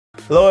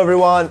Hello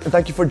everyone, and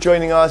thank you for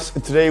joining us.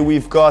 Today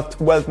we've got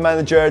wealth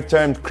manager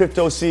turned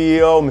crypto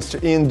CEO,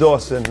 Mr. Ian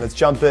Dawson. Let's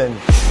jump in.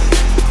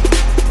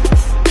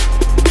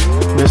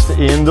 Mr.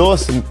 Ian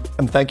Dawson,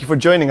 and thank you for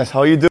joining us.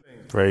 How are you doing?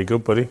 Very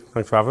good, buddy.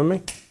 Thanks for having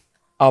me.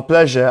 Our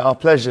pleasure, our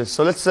pleasure.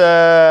 So let's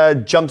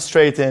jump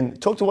straight in.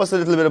 Talk to us a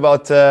little bit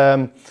about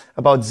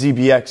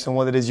ZBX and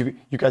what it is you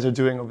guys are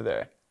doing over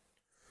there.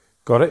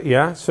 Got it,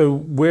 yeah. So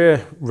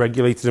we're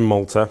regulated in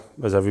Malta,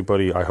 as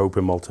everybody I hope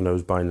in Malta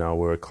knows by now.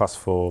 We're a Class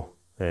 4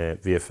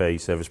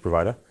 VFA service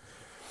provider.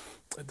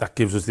 That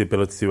gives us the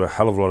ability to do a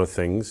hell of a lot of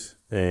things.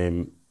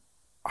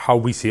 How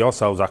we see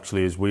ourselves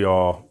actually is we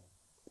are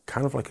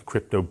kind of like a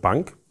crypto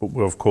bank, but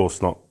we're of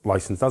course not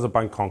licensed as a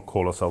bank, can't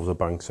call ourselves a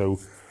bank. So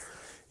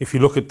if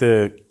you look at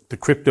the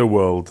crypto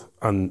world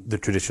and the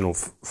traditional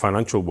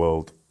financial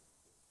world,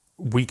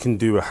 we can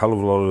do a hell of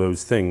a lot of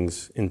those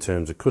things in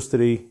terms of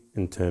custody,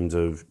 in terms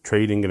of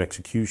trading and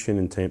execution,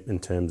 in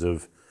terms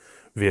of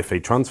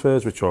VFA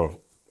transfers, which are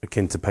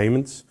akin to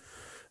payments,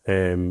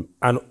 and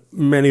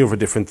many other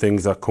different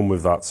things that come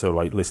with that. So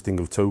like listing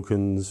of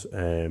tokens,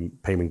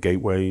 payment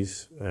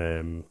gateways,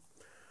 and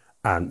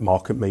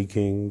market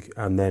making,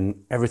 and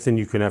then everything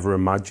you can ever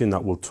imagine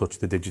that will touch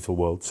the digital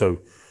world.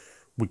 So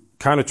we're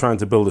kind of trying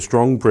to build a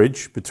strong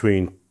bridge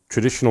between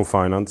traditional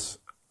finance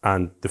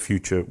and the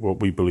future,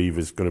 what we believe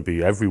is going to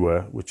be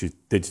everywhere, which is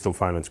digital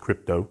finance,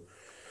 crypto,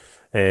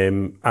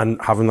 and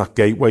having that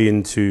gateway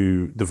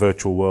into the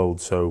virtual world.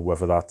 So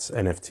whether that's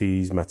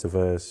NFTs,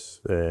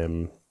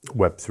 metaverse,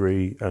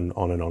 Web3, and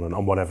on,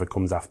 and whatever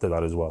comes after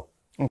that as well.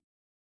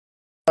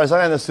 As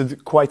I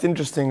understood, quite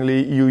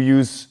interestingly, you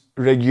use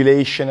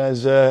regulation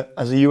as a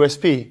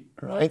USP,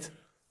 right?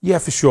 Yeah,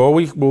 for sure.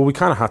 We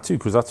kind of had to,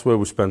 because that's where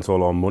we spent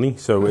all our money.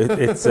 So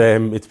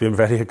it's been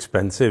very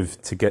expensive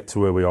to get to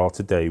where we are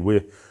today.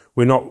 We're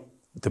not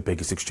the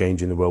biggest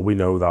exchange in the world. We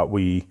know that,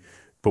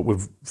 but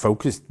we've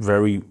focused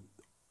very,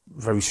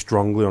 very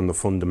strongly on the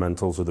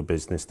fundamentals of the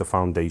business, the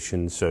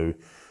foundation. So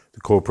the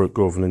corporate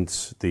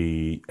governance,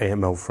 the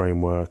AML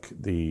framework,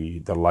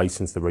 the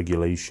license, the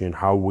regulation,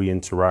 how we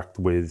interact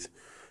with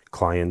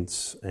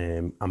clients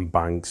and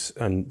banks,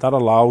 and that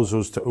allows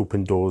us to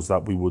open doors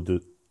that we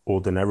would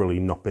ordinarily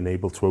not been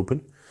able to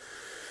open.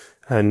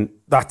 And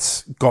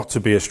that's got to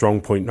be a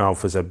strong point now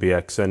for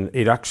ZBX, and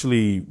it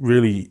actually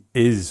really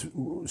is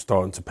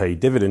starting to pay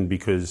dividend,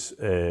 because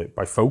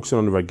by focusing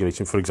on the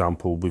regulation, for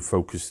example, we've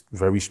focused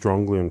very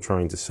strongly on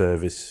trying to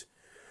service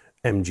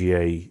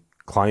MGA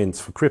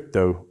clients for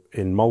crypto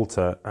in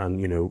Malta,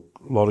 and a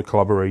lot of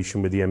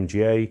collaboration with the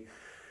MGA,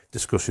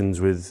 discussions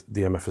with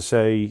the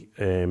MFSA,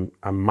 and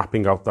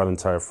mapping out that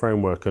entire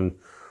framework. And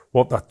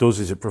what that does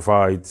is it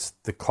provides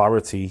the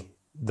clarity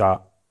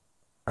that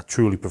a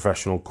truly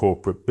professional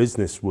corporate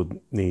business would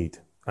need,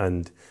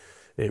 and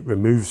it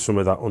removes some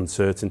of that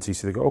uncertainty.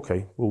 So they go,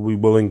 okay, well, we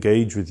will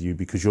engage with you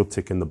because you're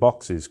ticking the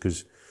boxes.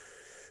 Because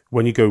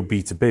when you go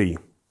B2B,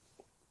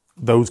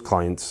 those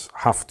clients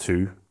have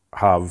to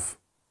have,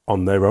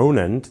 on their own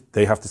end,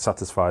 they have to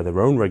satisfy their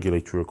own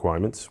regulatory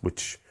requirements,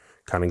 which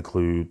can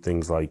include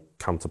things like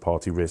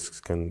counterparty risks,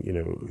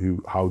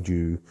 how do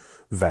you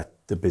vet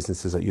the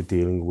businesses that you're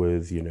dealing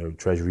with,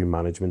 treasury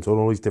management,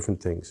 all these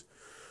different things.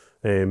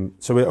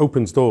 So it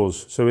opens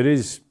doors. So it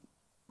is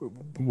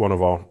one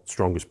of our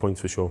strongest points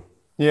for sure.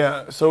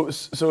 Yeah. So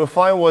if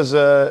I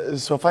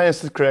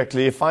understood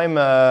correctly, if I'm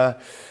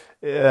an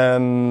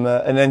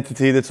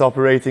entity that's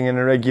operating in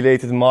a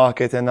regulated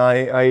market, and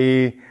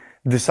I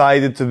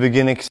decided to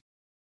begin accepting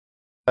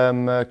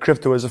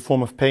crypto as a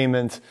form of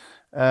payment,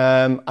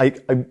 I'd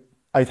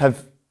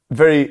have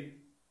very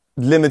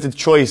limited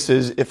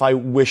choices if I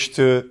wish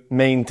to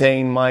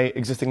maintain my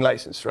existing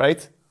license,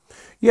 right?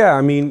 Yeah,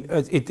 I mean,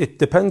 it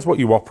depends what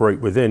you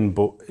operate within,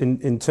 but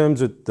in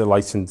terms of the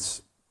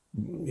license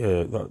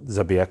that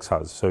ZBX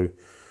has, so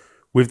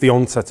with the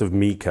onset of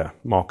MiCA,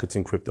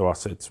 marketing crypto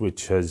assets,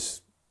 which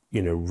has,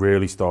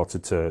 really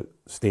started to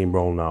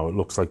steamroll now, it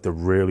looks like they're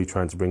really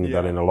trying to bring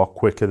that in a lot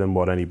quicker than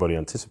what anybody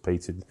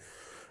anticipated.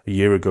 A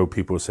year ago,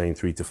 people were saying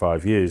 3 to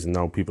 5 years, and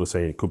now people are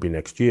saying it could be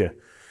next year.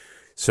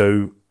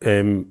 So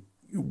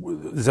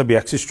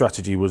ZBX's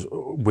strategy was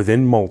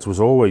within Malta was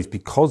always,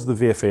 because the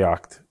VFA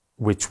Act,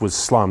 which was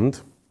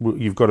slammed,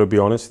 you've got to be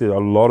honest, a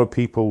lot of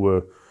people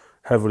were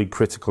heavily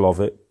critical of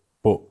it,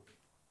 but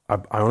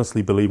I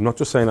honestly believe, not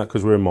just saying that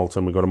because we're in Malta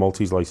and we've got a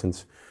Maltese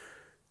license,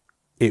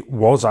 it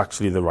was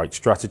actually the right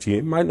strategy.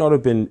 It might not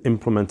have been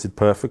implemented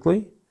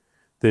perfectly.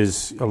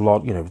 There's a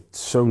lot,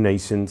 so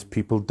nascent,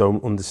 people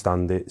don't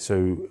understand it.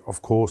 So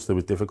of course there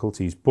were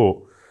difficulties, but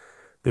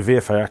the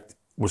VFA Act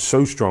was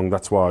so strong,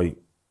 that's why,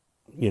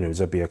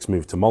 ZBX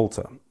moved to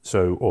Malta,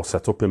 or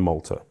set up in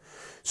Malta.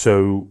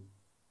 So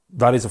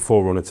that is a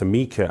forerunner to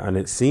MiCA, and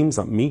it seems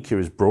that MiCA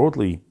is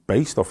broadly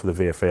based off of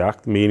the VFA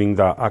Act, meaning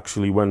that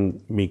actually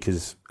when MiCA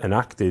is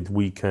enacted,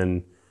 we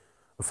can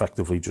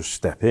effectively just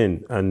step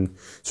in. And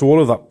so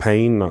all of that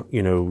pain that,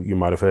 you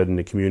might have heard in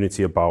the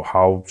community about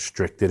how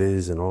strict it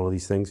is and all of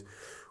these things,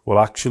 well,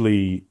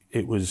 actually,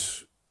 it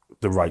was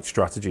the right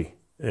strategy.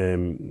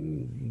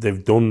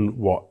 They've done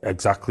what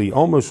exactly,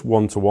 almost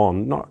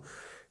one-to-one, not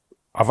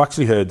I've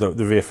actually heard that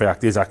the VFA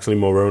Act is actually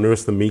more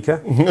onerous than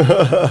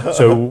MiCA.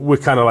 So we're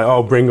kind of like,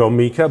 oh, bring on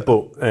MiCA.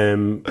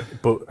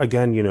 But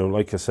again, you know,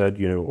 like I said,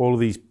 you know, all of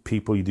these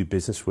people you do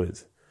business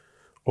with,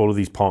 all of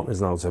these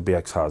partners now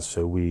ZBX has.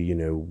 So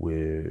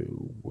we're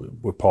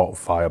part of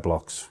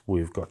Fireblocks.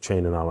 We've got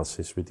chain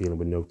analysis. We're dealing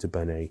with Nota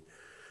Bene.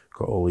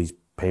 Got all these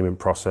payment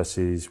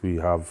processes. We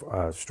have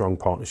a strong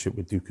partnership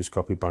with Dukas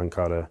Copy Bank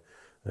out of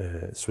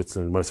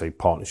Switzerland. When I say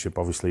partnership,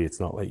 obviously it's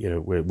not like, you know,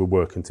 we're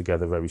working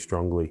together very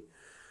strongly.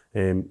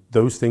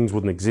 Those things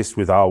wouldn't exist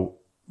without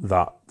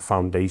that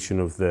foundation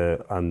of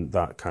and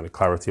that kind of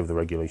clarity of the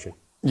regulation.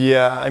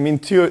 Yeah, I mean,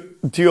 to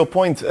your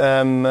point,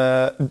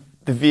 the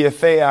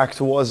VFA Act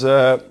was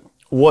a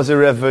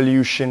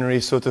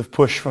revolutionary sort of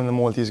push from the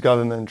Maltese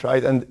government,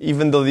 right? And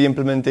even though the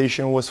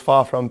implementation was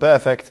far from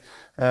perfect,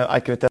 I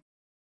can attest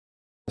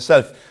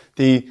myself,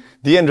 the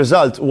end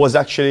result was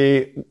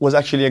actually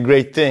a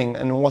great thing.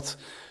 And what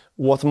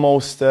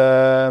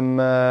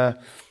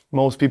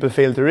most people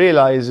fail to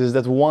realize is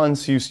that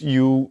once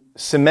you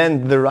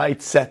cement the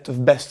right set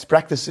of best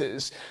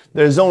practices,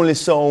 there's only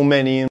so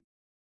many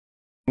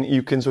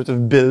you can sort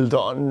of build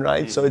on,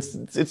 right? So it's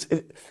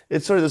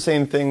sort of the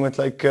same thing with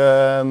like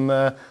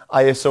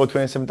ISO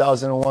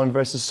 27001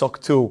 versus SOC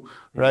 2,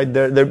 right?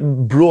 They're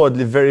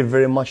broadly very,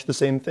 very much the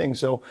same thing.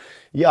 So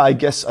yeah, I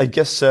guess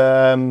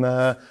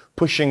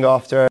pushing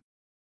after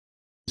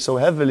so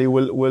heavily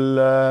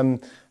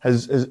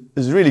has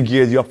really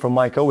geared you up for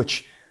MiCA,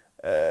 which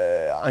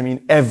I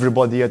mean,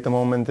 everybody at the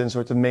moment in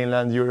sort of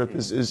mainland Europe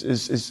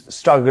is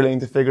struggling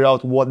to figure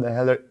out what the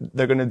hell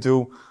they're going to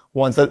do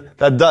once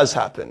that does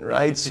happen,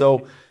 right?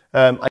 So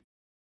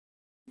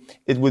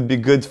it would be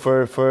good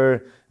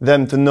for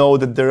them to know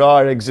that there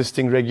are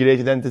existing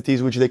regulated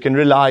entities which they can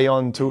rely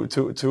on to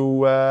sort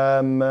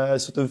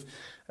of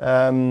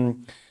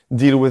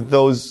deal with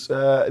those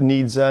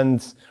needs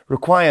and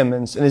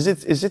requirements. And is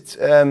it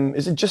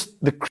just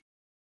the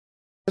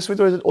suite,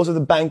 or is it also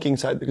the banking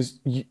side? Because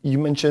you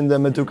mentioned the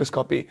Dukas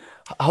Copy.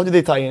 How do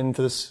they tie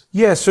into this?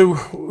 Yeah, so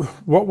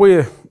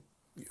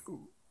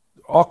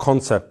our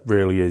concept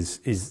really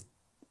is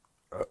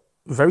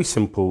very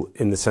simple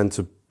in the sense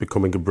of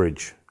becoming a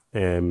bridge,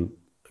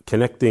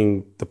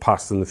 connecting the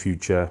past and the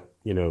future,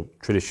 you know,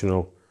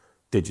 traditional,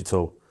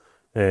 digital.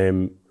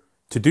 To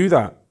do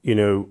that, you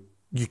know,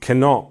 you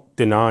cannot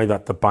deny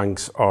that the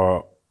banks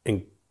are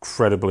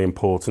incredibly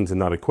important in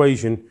that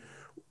equation.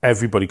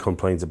 Everybody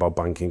complains about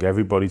banking.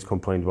 Everybody's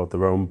complained about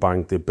their own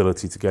bank, the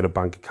ability to get a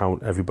bank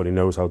account. Everybody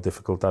knows how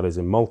difficult that is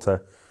in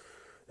Malta.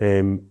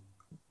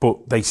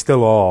 But they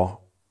still are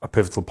a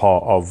pivotal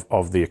part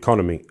of the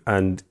economy.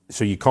 And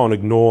so you can't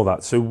ignore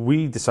that. So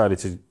we decided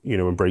to, you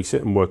know, embrace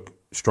it and work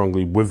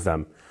strongly with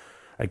them.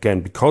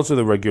 Again, because of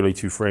the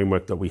regulatory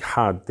framework that we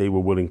had, they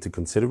were willing to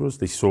consider us.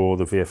 They saw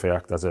the VFA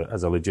Act as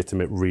a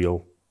legitimate,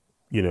 real,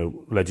 you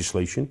know,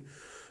 legislation.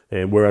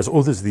 Whereas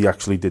others, they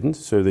actually didn't.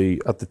 So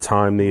at the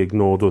time, they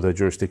ignored other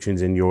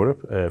jurisdictions in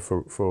Europe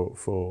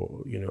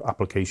for you know,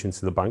 applications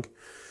to the bank.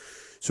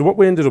 So what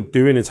we ended up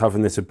doing is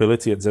having this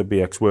ability at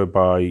ZBX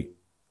whereby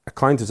a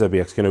client at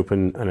ZBX can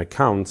open an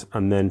account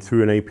and then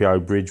through an API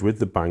bridge with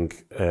the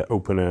bank,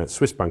 open a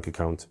Swiss bank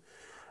account.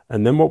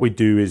 And then what we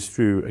do is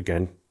through,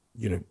 again,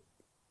 you know,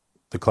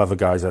 the clever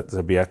guys at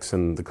ZBX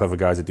and the clever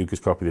guys at Dukas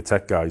Copy, the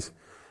tech guys,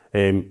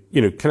 you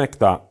know, connect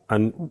that.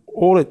 And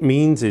all it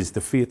means is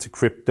the fiat to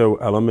crypto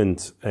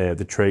element,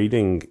 the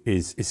trading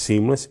is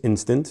seamless,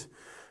 instant.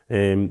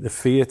 The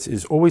fiat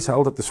is always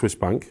held at the Swiss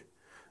bank,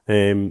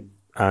 and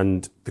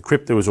the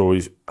crypto is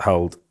always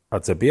held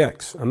at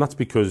ZBX. And that's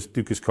because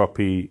Dukas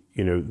Copy,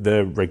 you know,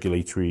 their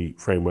regulatory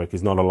framework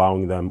is not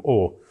allowing them,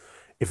 or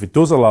if it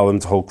does allow them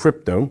to hold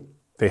crypto,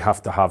 they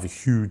have to have a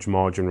huge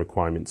margin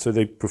requirement. So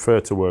they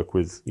prefer to work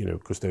with, you know,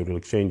 custodial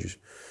exchanges.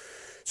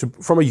 So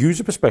from a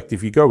user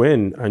perspective, you go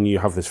in and you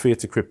have this fiat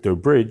to crypto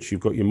bridge,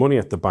 you've got your money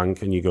at the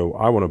bank and you go,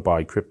 I want to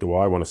buy crypto,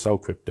 or I want to sell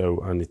crypto,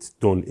 and it's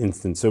done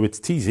instant. So it's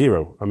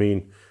T0. I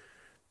mean,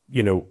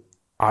 you know,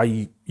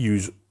 I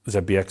use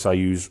ZBX, I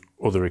use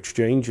other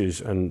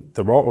exchanges, and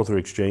there are other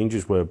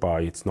exchanges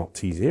whereby it's not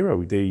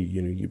T0.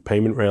 You know, your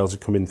payment rails are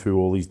coming through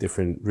all these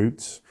different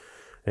routes,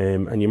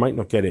 and you might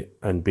not get it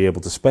and be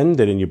able to spend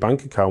it in your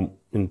bank account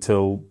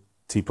until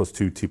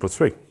T+2,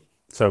 T+3.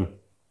 So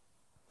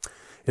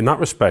in that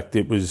respect,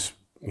 it was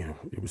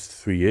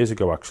 3 years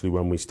ago actually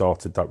when we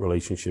started that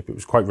relationship. It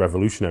was quite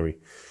revolutionary.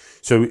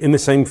 So in the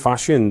same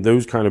fashion,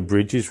 those kind of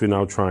bridges we're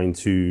now trying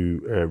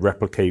to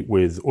replicate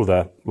with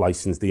other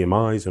licensed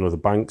EMIs and other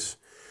banks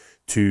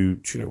to,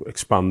 you know,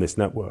 expand this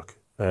network.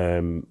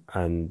 And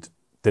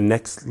the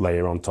next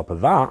layer on top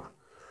of that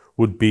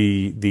would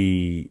be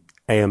the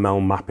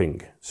AML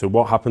mapping. So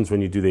what happens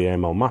when you do the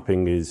AML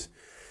mapping is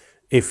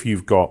if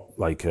you've got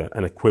like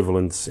an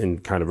equivalence in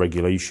kind of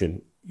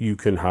regulation, you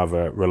can have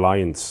a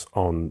reliance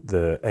on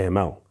the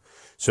AML.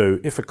 So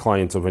if a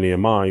client of an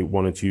EMI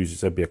wanted to use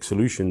ZBX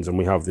solutions and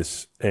we have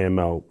this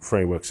AML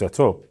framework set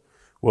up,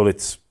 well,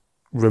 it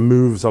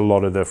removes a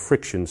lot of the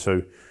friction.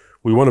 So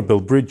we want to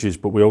build bridges,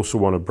 but we also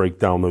want to break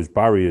down those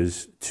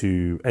barriers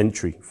to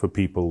entry for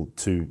people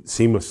to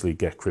seamlessly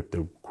get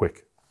crypto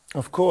quick.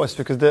 Of course,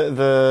 because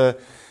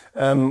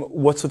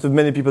what sort of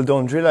many people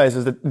don't realize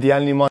is that the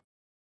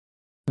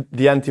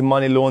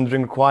anti-money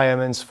laundering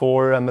requirements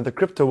for the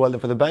crypto world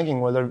and for the banking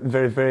world are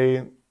very,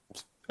 very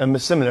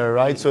similar,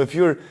 right? So if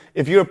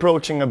you're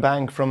approaching a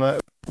bank from a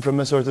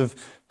sort of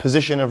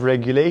position of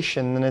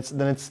regulation, then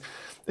it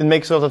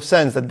makes sort of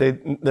sense that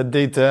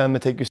they'd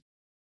take you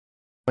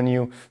when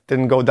you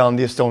didn't go down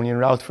the Estonian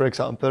route, for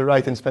example,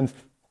 right, and spend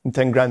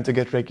 10 grand to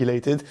get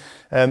regulated.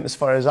 As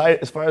far as I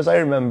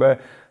remember,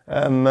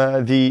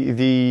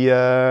 the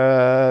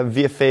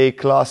VFA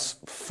class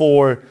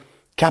 4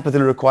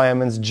 capital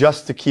requirements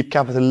just to keep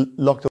capital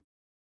locked up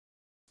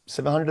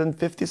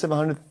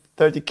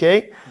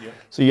 730K. Yeah.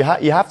 So you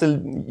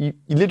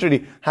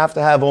literally have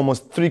to have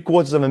almost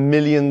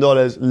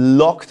 $750,000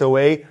 locked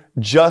away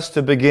just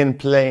to begin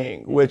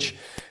playing, which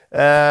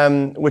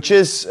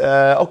is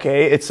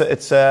okay.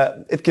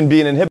 It can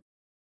be an inhibitor,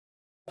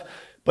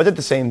 but at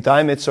the same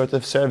time, it sort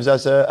of serves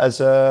as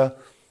a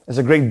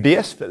great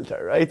BS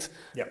filter, right?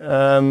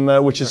 Yeah.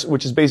 Which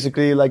is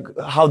basically like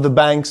how the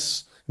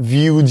banks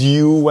viewed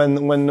you when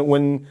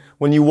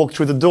you walked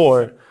through the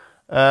door.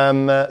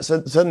 So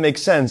that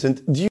makes sense.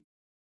 And do you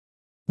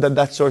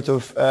that sort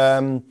of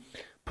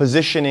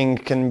positioning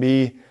can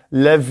be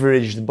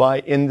leveraged by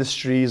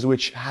industries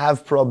which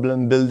have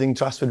problem building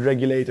trust with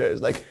regulators,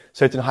 like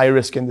certain high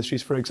risk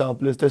industries, for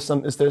example? Is there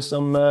some?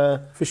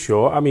 For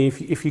sure. I mean,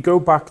 if you go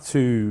back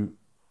to,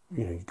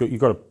 you've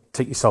got to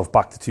take yourself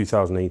back to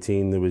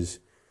 2018. There was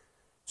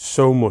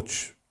so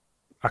much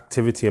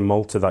activity in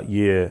Malta that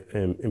year,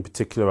 in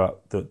particular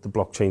at the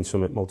blockchain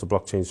summit, Malta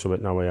Blockchain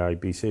Summit, now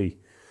AIBC,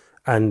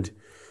 and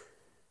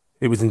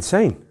it was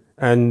insane.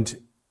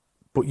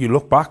 But you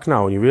look back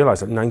now and you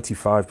realise that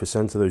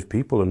 95% of those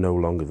people are no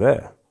longer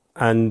there,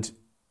 and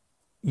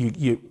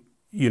you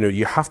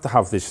have to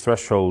have this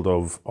threshold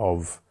of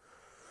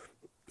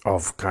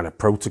kind of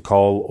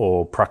protocol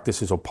or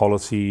practices or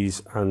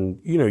policies,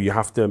 and you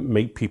have to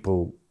make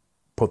people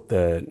put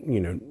their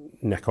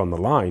neck on the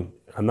line,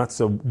 and that's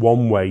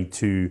one way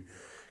to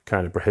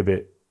kind of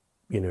prohibit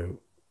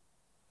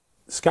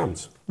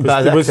scams.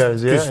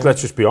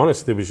 Let's just be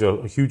honest, there was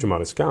a huge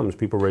amount of scams,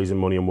 people raising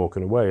money and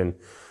walking away,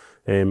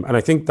 and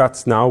I think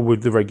that's now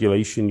with the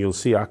regulation, you'll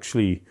see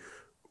actually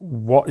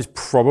what is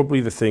probably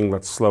the thing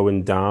that's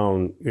slowing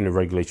down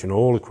regulation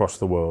all across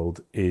the world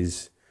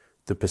is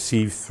the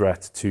perceived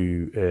threat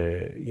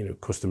to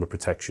customer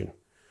protection.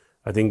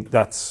 I think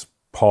that's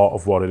part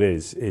of what it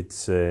is.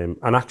 It's and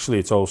actually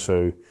it's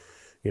also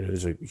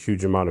there's a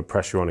huge amount of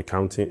pressure on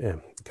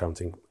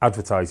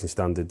advertising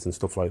standards and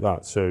stuff like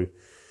that. So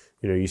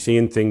you're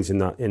seeing things in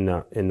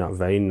that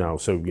vein now.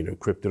 So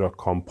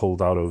Crypto.com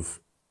pulled out of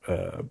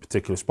a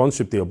particular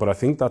sponsorship deal, but I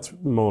think that's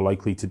more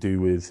likely to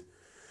do with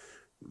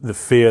the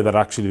fear that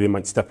actually they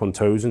might step on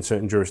toes in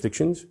certain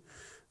jurisdictions.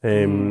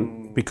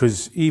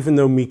 Because even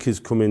though MiCA's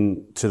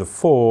coming to the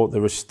fore,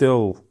 there is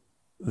still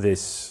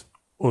this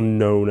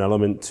unknown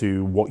element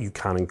to what you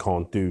can and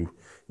can't do.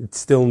 It's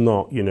still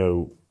not,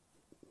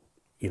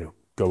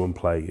 go and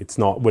play. It's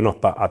not. We're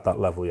not at that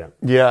level yet.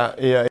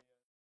 Yeah.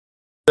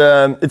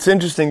 It's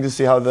interesting to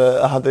see how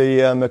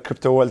the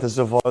crypto world has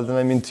evolved. And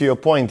I mean, to your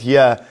point,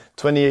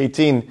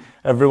 2018,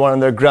 everyone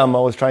and their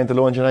grandma was trying to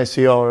launch an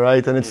ICO,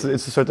 right? And it's a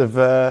sort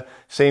of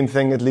same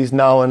thing, at least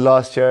now and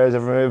last year, as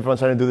everyone's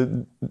trying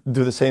to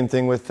do the same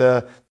thing with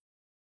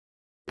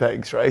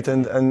pegs, right?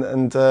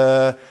 And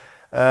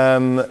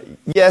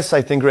yes,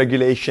 I think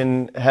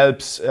regulation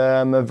helps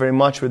very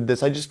much with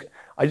this. I just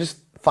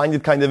find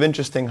it kind of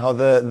interesting how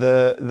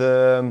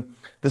the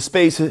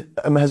space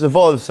has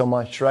evolved so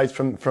much, right?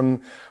 From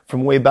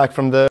way back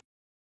from the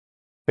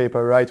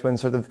paper, right? When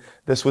sort of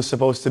this was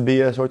supposed to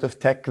be a sort of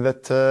tech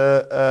that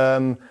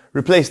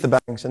replaced the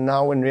banks, and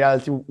now in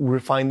reality we're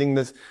finding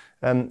that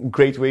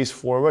great ways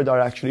forward are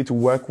actually to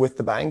work with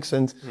the banks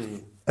and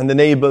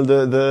enable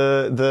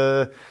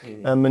the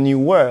a new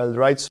world,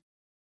 right? So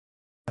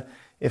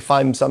if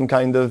I'm some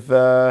kind of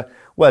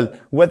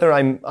whether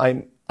I'm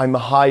a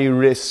high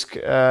risk,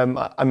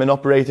 I'm an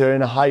operator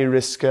in a high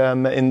risk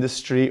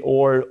industry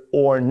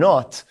or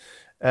not.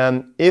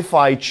 If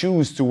I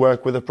choose to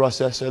work with a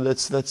processor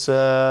that's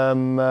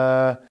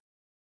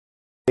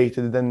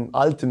then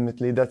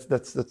ultimately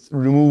that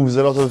removes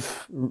a lot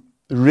of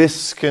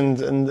risk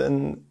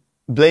and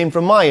blame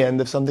from my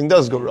end if something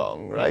does go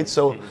wrong, right?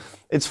 So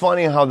it's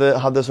funny how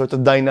the sort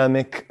of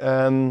dynamic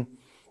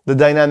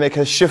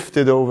has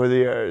shifted over the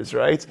years,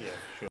 right?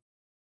 Yeah, sure.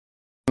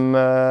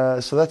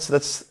 So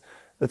that's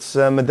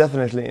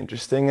definitely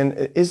interesting. And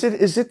is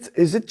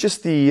it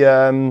just the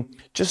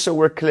just so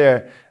we're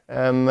clear,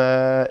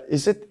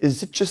 is it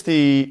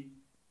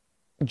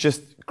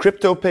just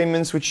crypto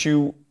payments which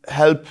you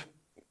help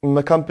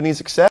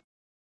companies accept?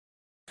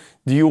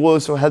 Do you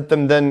also help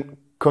them then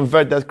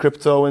convert that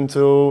crypto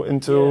into?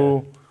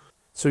 Yeah.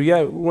 So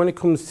when it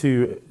comes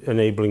to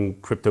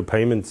enabling crypto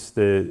payments,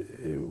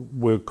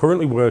 we're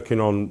currently working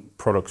on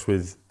products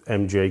with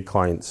MJ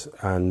clients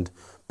and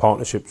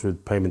partnerships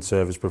with payment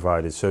service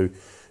providers. So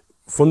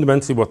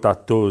fundamentally what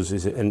that does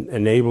is it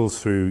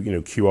enables through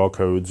QR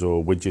codes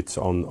or widgets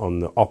on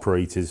the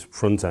operator's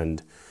front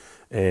end,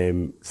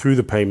 through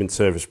the payment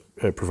service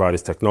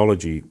provider's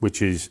technology,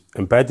 which is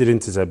embedded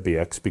into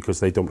ZBX because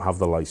they don't have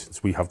the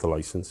license. We have the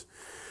license.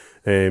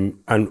 And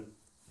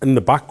in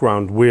the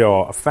background, we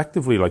are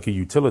effectively like a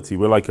utility.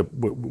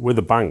 We're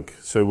the bank.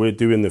 So we're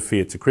doing the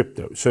fiat to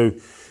crypto. So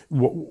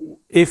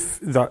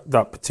if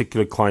that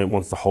particular client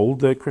wants to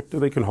hold their crypto,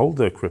 they can hold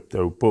their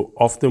crypto. But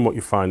often what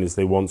you find is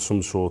they want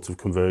some sort of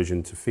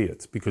conversion to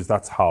fiat because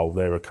that's how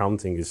their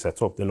accounting is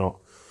set up. They're not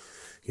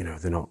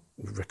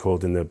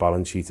recording their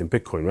balance sheet in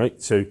Bitcoin,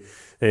 right? So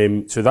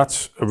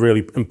that's a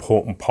really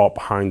important part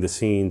behind the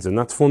scenes, and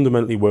that's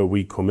fundamentally where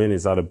we come in,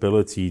 is that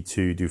ability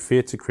to do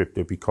fiat to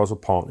crypto because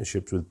of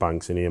partnerships with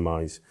banks and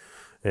EMIs,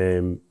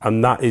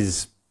 and that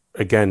is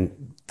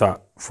again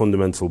that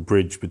fundamental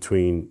bridge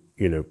between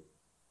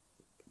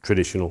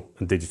traditional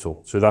and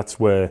digital. So that's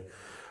where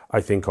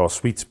I think our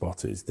sweet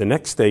spot is. The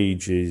next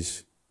stage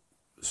is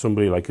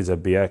somebody like a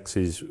ZBX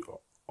is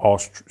our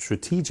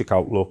strategic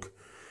outlook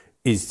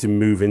is to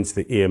move into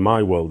the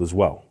EMI world as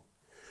well.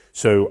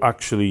 So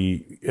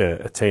actually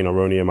attain our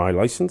own EMI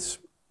license,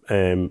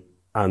 and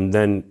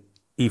then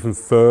even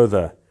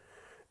further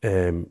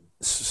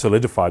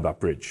solidify that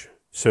bridge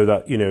so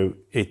that,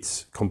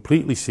 it's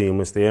completely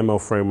seamless. The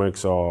ML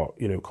frameworks are,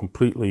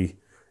 completely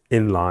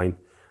in line,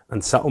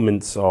 and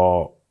settlements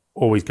are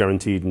always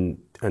guaranteed and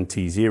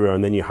T0.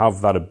 And then you have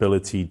that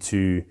ability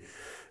to,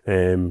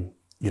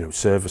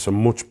 service a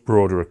much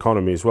broader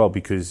economy as well,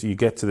 because you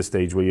get to the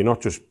stage where you're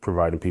not just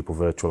providing people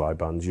virtual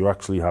IBANs, you're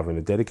actually having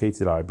a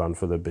dedicated IBAN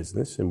for their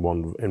business in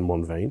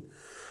one vein.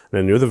 And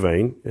in the other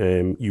vein,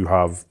 you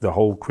have the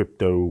whole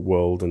crypto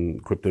world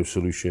and crypto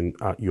solution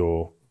at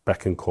your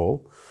beck and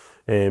call.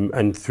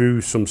 And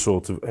through some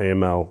sort of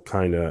AML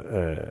kind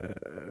of,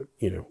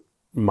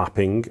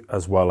 mapping,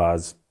 as well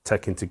as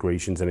tech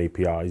integrations and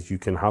APIs, you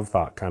can have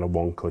that kind of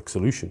one-click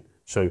solution.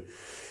 So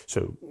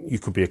you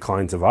could be a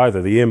client of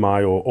either the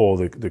EMI or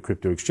the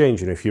crypto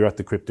exchange. And if you're at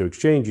the crypto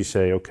exchange, you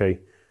say, okay,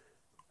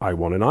 I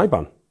want an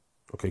IBAN.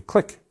 Okay,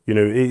 click.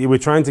 We're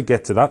trying to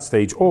get to that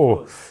stage.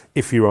 Or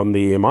if you're on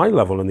the EMI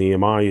level and the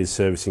EMI is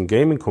servicing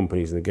gaming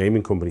companies and the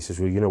gaming company says,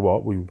 well, you know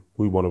what,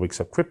 we want to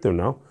accept crypto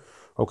now.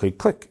 Okay,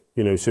 click.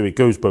 So it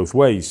goes both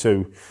ways.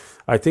 So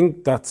I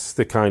think that's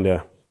the kind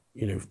of,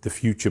 the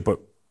future. But,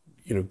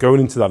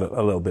 going into that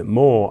a little bit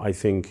more, I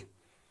think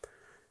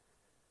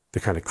the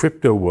kind of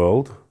crypto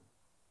world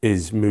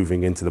is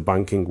moving into the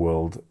banking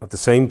world. At the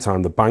same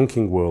time, the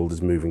banking world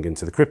is moving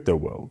into the crypto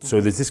world.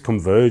 So there's this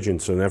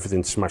convergence and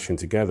everything's smashing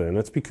together. And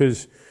that's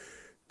because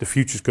the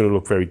future is going to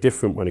look very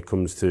different when it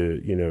comes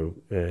to,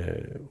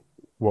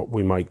 what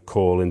we might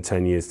call in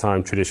 10 years'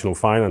 time traditional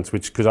finance,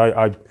 which, because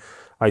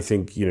I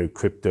think,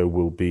 crypto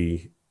will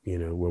be,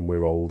 when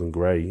we're old and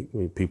grey,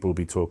 people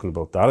will be talking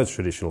about that as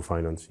traditional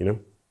finance,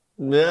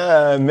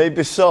 Yeah,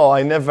 maybe so.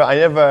 I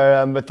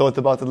never thought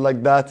about it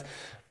like that.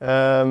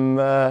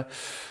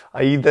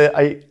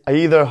 I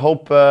either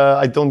hope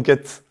I don't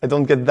get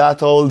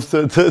that old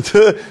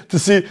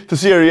to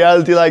see a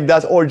reality like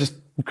that, or just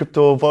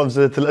crypto evolves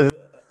a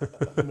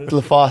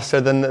little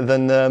faster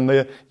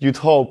than you'd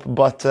hope.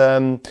 But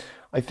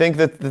I think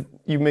that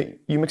you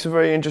make some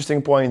very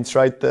interesting points,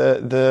 right?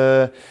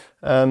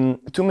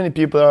 Too many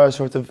people are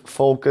sort of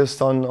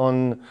focused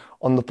on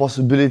the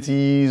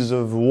possibilities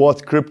of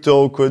what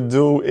crypto could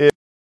do if.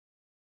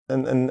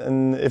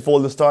 And if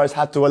all the stars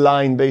had to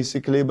align,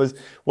 basically. But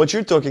what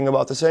you're talking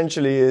about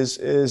essentially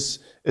is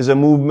a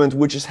movement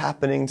which is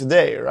happening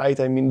today, right?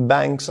 I mean,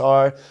 banks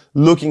are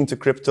looking to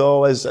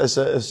crypto as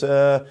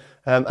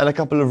and a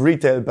couple of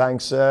retail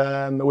banks,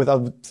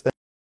 without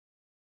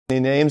any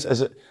names,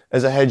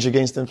 as a hedge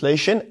against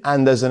inflation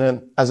and as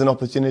an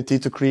opportunity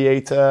to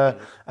create an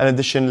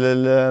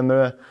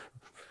additional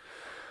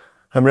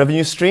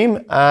revenue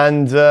stream.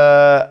 And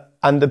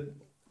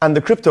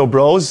the crypto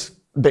bros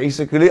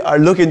basically are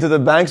looking to the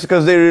banks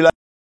because they realize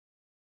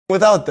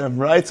without them,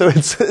 right? So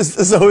it's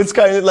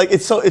kind of like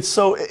it's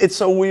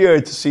so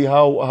weird to see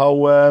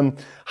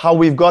how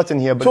we've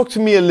gotten here. But talk to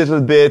me a little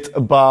bit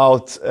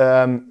about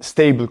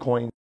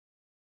stablecoins.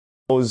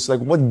 Like,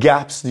 what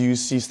gaps do you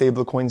see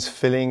stablecoins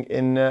filling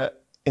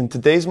in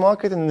today's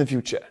market and in the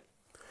future?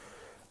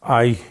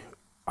 I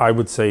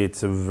would say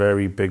it's a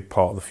very big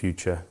part of the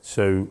future.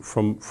 So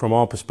from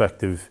our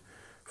perspective,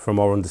 from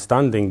our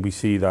understanding, we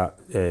see that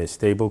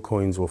stable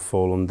coins will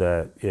fall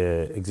under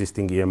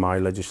existing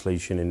EMI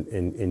legislation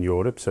in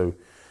Europe. So,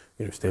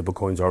 stable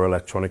coins are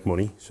electronic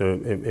money, so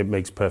it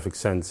makes perfect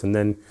sense. And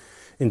then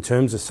in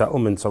terms of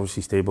settlements,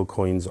 obviously stable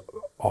coins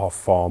are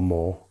far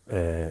more,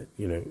 they're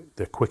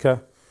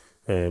quicker.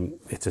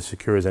 It's as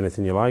secure as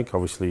anything you like.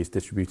 Obviously, it's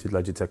distributed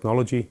ledger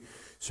technology.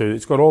 So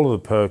it's got all of the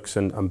perks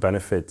and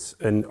benefits.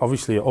 And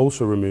obviously, it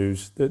also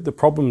removes the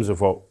problems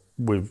of what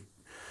we've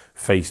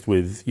faced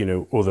with,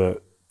 other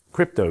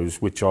cryptos,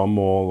 which are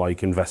more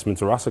like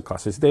investment or asset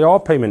classes. They are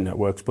payment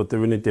networks, but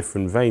they're in a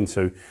different vein.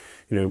 So,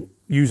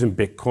 using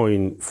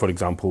Bitcoin, for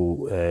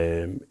example,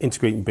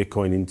 integrating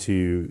Bitcoin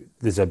into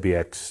the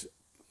ZBX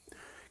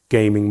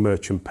gaming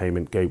merchant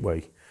payment gateway.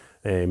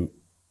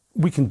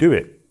 We can do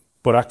it,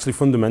 but actually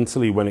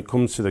fundamentally when it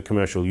comes to the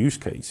commercial use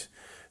case,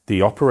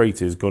 the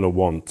operator is going to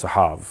want to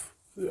have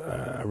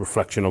a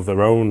reflection of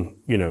their own,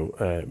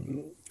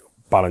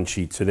 balance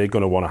sheet. So they're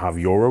going to want to have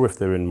euro if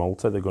they're in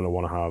Malta. They're going to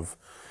want to have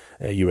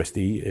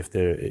USD if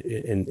they're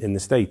in the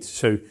States.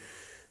 So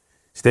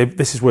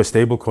this is where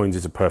stablecoins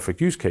is a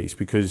perfect use case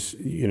because,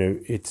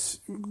 it's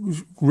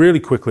really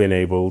quickly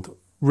enabled,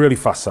 really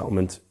fast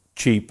settlement,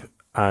 cheap,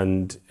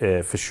 and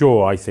for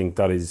sure, I think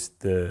that is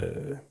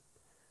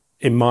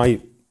in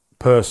my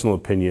personal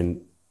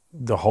opinion,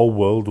 the whole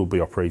world will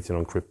be operating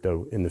on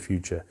crypto in the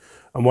future.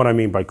 And what I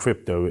mean by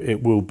crypto,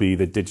 it will be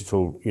the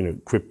digital,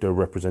 crypto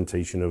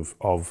representation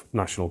of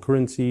national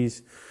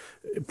currencies,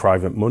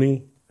 private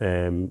money.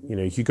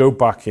 If you go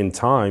back in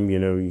time,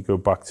 you go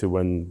back to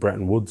when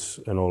Bretton Woods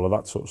and all of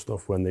that sort of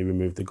stuff, when they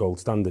removed the gold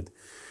standard.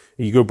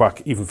 You go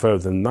back even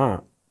further than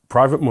that,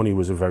 private money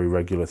was a very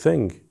regular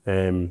thing.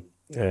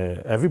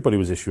 Everybody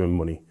was issuing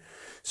money.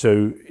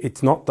 So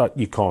it's not that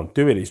you can't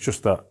do it, it's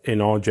just that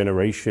in our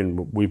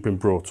generation, we've been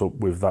brought up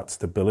with that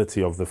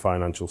stability of the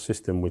financial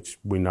system, which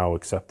we now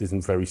accept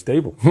isn't very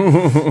stable.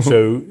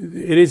 So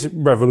it is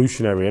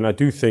revolutionary, and I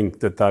do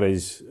think that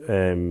is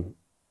a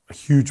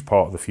huge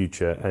part of the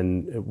future,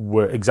 and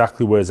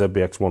exactly where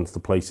ZBX wants to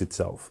place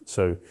itself.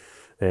 So,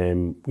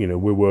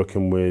 we're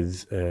working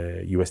with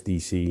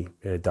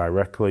USDC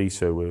directly,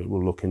 so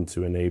we're looking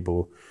to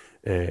enable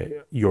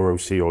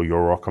EuroC or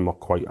EuroC.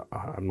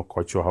 I'm not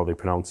quite sure how they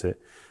pronounce it.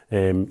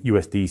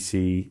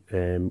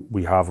 USDC.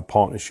 We have a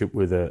partnership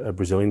with a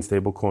Brazilian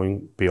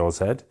stablecoin,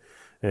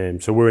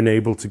 BRZ. So we're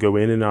enabled to go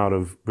in and out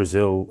of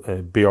Brazil,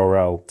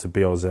 BRL to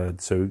BRZ.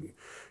 So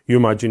you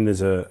imagine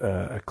there's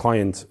a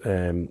client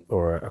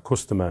or a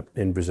customer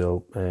in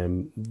Brazil.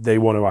 They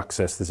want to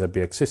access the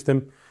ZBX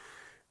system.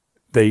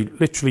 They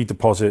literally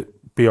deposit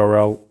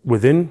BRL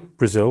within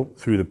Brazil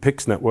through the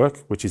PIX network,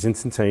 which is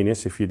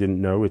instantaneous. If you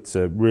didn't know, it's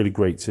a really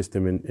great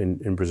system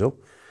in Brazil.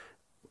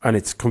 And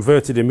it's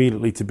converted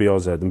immediately to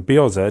BRZ. And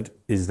BRZ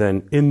is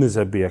then in the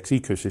ZBX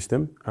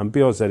ecosystem. And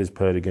BRZ is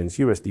paired against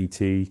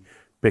USDT,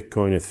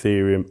 Bitcoin,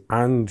 Ethereum,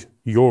 and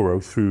Euro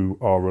through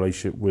our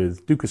relationship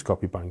with Dukas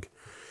Copy Bank.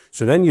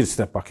 So then you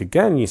step back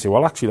again, you say,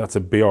 well, actually, that's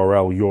a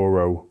BRL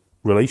Euro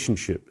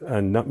relationship.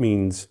 And that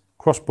means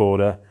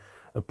cross-border,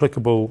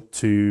 applicable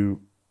to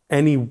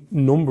any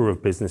number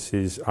of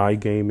businesses,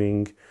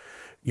 iGaming,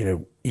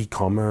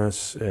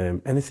 e-commerce,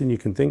 anything you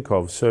can think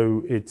of.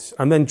 So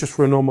and then just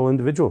for a normal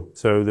individual.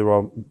 So there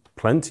are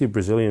plenty of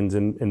Brazilians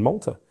in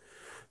Malta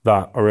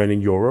that are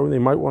earning euro, and they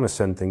might want to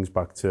send things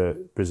back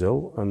to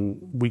Brazil, and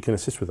we can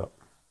assist with that.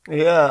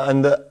 Yeah,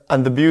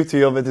 and the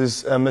beauty of it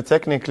is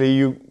technically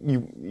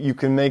you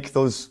can make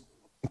those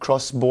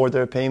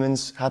cross-border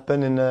payments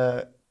happen in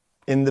a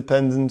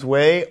independent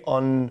way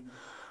on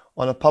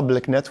a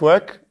public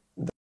network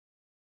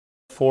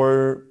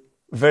for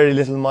very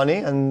little money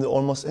and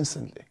almost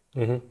instantly.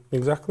 Mm-hmm.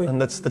 Exactly.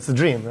 And that's the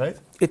dream, right?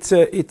 It's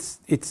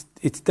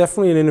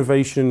definitely an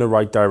innovation in the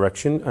right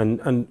direction.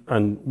 And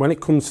when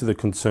it comes to the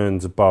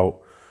concerns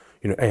about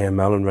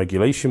AML and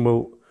regulation,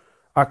 well,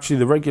 actually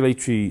the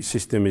regulatory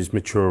system is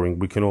maturing.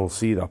 We can all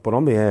see that. But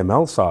on the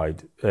AML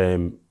side,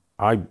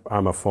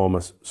 I'm a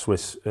former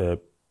Swiss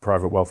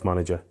private wealth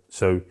manager,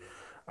 so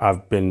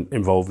I've been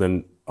involved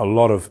in a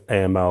lot of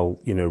AML,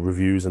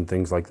 reviews and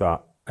things like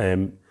that.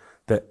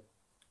 The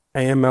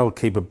AML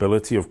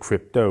capability of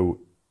crypto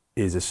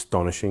is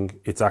astonishing.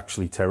 It's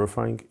actually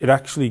terrifying. It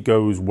actually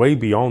goes way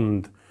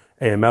beyond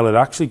AML. It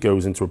actually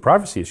goes into a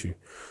privacy issue,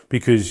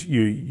 because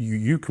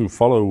you can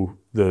follow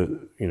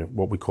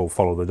what we call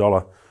follow the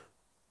dollar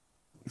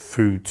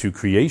through to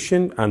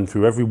creation and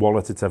through every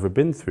wallet it's ever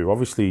been through.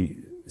 Obviously,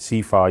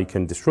 CeFi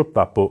can disrupt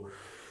that, but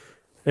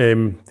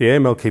the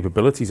AML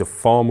capabilities are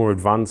far more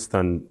advanced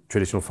than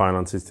traditional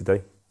finance is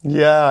today.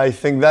 Yeah, I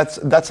think that's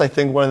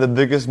one of the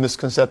biggest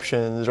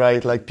misconceptions,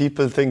 right? Like,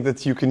 people think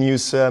that you can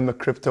use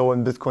crypto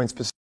and Bitcoin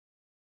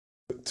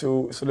specifically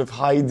to sort of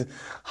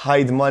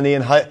hide money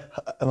and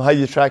hide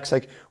your tracks.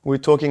 Like, we're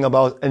talking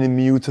about an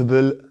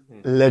immutable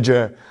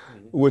ledger,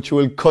 which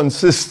will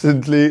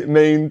consistently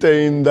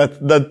maintain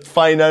that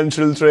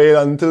financial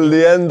trail until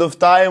the end of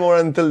time or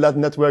until that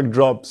network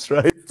drops,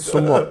 right?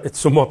 It's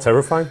somewhat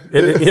terrifying.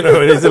 It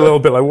is a little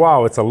bit like,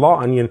 wow, it's a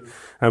lot,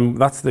 and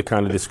that's the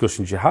kind of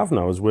discussions you have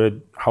now, is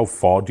how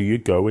far do you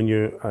go in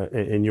your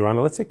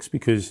analytics,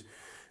 because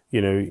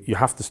you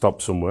have to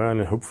stop somewhere,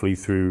 and hopefully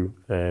through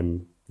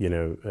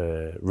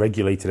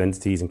regulated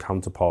entities and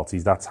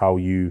counterparties, that's how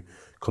you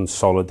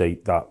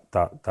consolidate that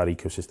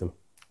ecosystem.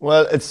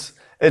 Well,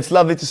 it's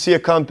lovely to see a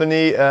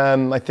company,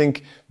 I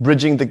think,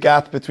 bridging the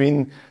gap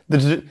between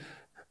the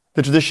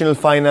traditional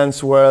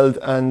finance world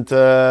and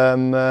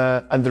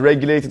the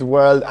regulated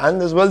world,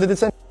 and as well the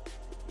decentralized,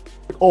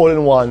 all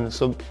in one.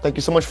 So thank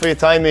you so much for your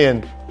time,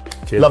 Ian.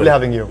 Cheers, Lovely buddy.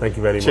 having you. Thank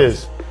you very much.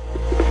 Cheers.